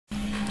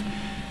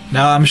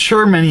Now, I'm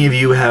sure many of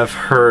you have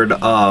heard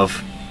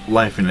of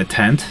Life in a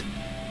Tent,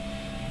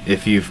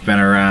 if you've been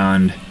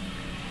around.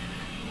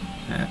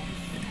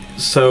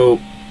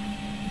 So,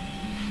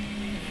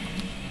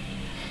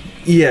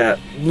 yeah,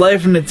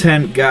 Life in a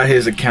Tent got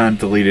his account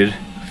deleted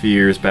a few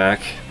years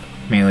back,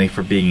 mainly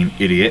for being an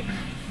idiot.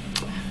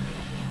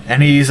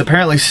 And he's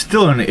apparently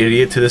still an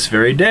idiot to this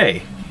very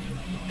day,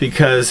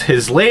 because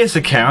his latest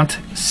account,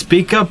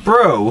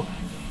 SpeakUpBro,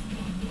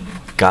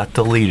 got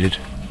deleted.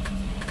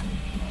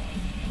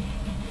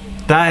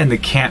 That and the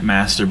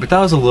Campmaster, but that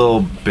was a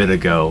little bit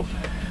ago.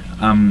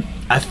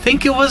 I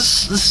think it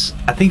was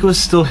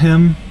still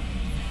him.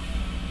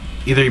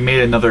 Either he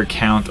made another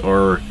account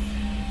or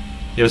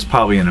it was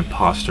probably an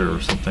imposter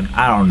or something.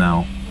 I don't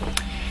know.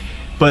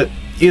 But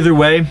either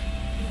way,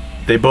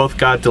 they both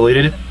got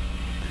deleted.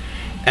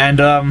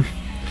 And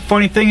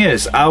funny thing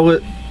is, I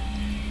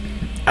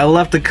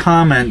left a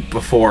comment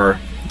before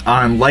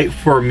on Light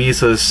for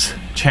Misa's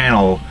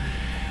channel.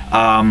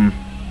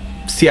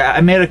 See, I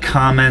made a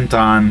comment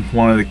on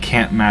one of the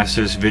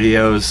Campmaster's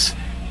videos,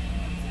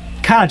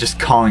 kind of just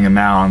calling him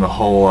out on the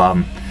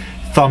whole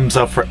thumbs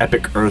up for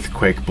epic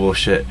earthquake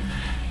bullshit.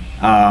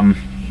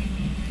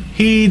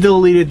 He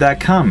deleted that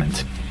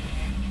comment.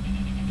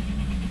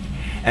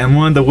 And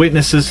one of the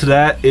witnesses to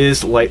that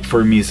is Light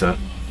for Misa,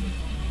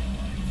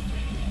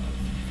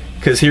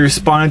 because he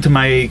responded to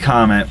my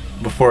comment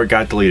before it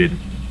got deleted.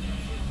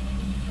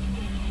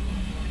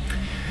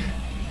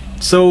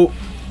 So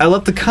I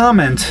left a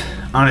comment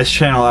on his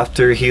channel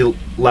after he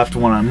left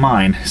one on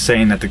mine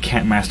saying that the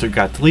Campmaster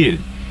got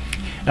deleted.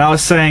 And I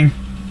was saying,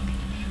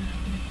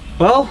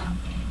 well,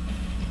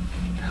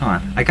 hold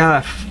on, I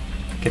gotta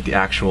get the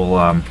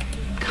actual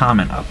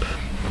comment up.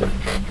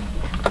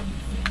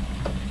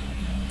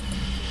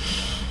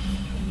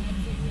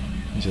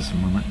 Just a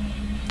moment.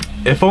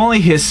 If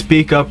only his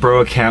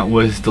SpeakUpBro account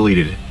was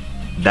deleted,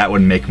 that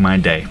would make my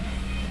day.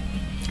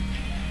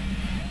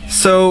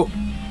 So,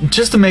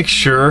 just to make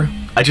sure,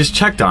 I just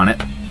checked on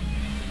it.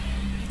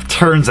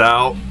 Turns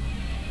out,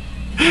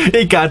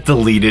 it got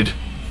deleted.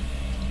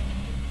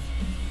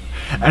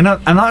 I'm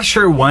not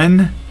sure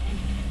when,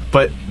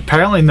 but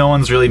apparently no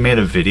one's really made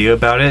a video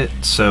about it,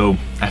 so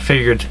I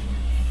figured,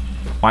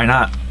 why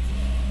not?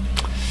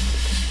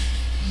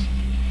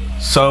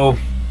 So,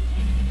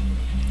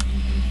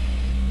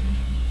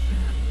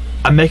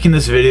 I'm making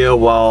this video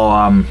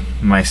while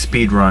my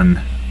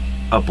speedrun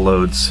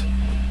uploads,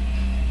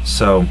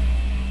 so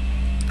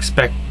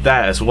expect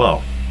that as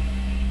well.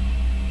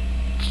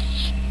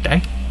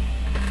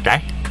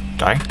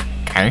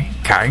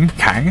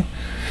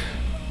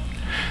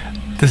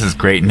 This is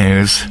great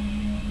news.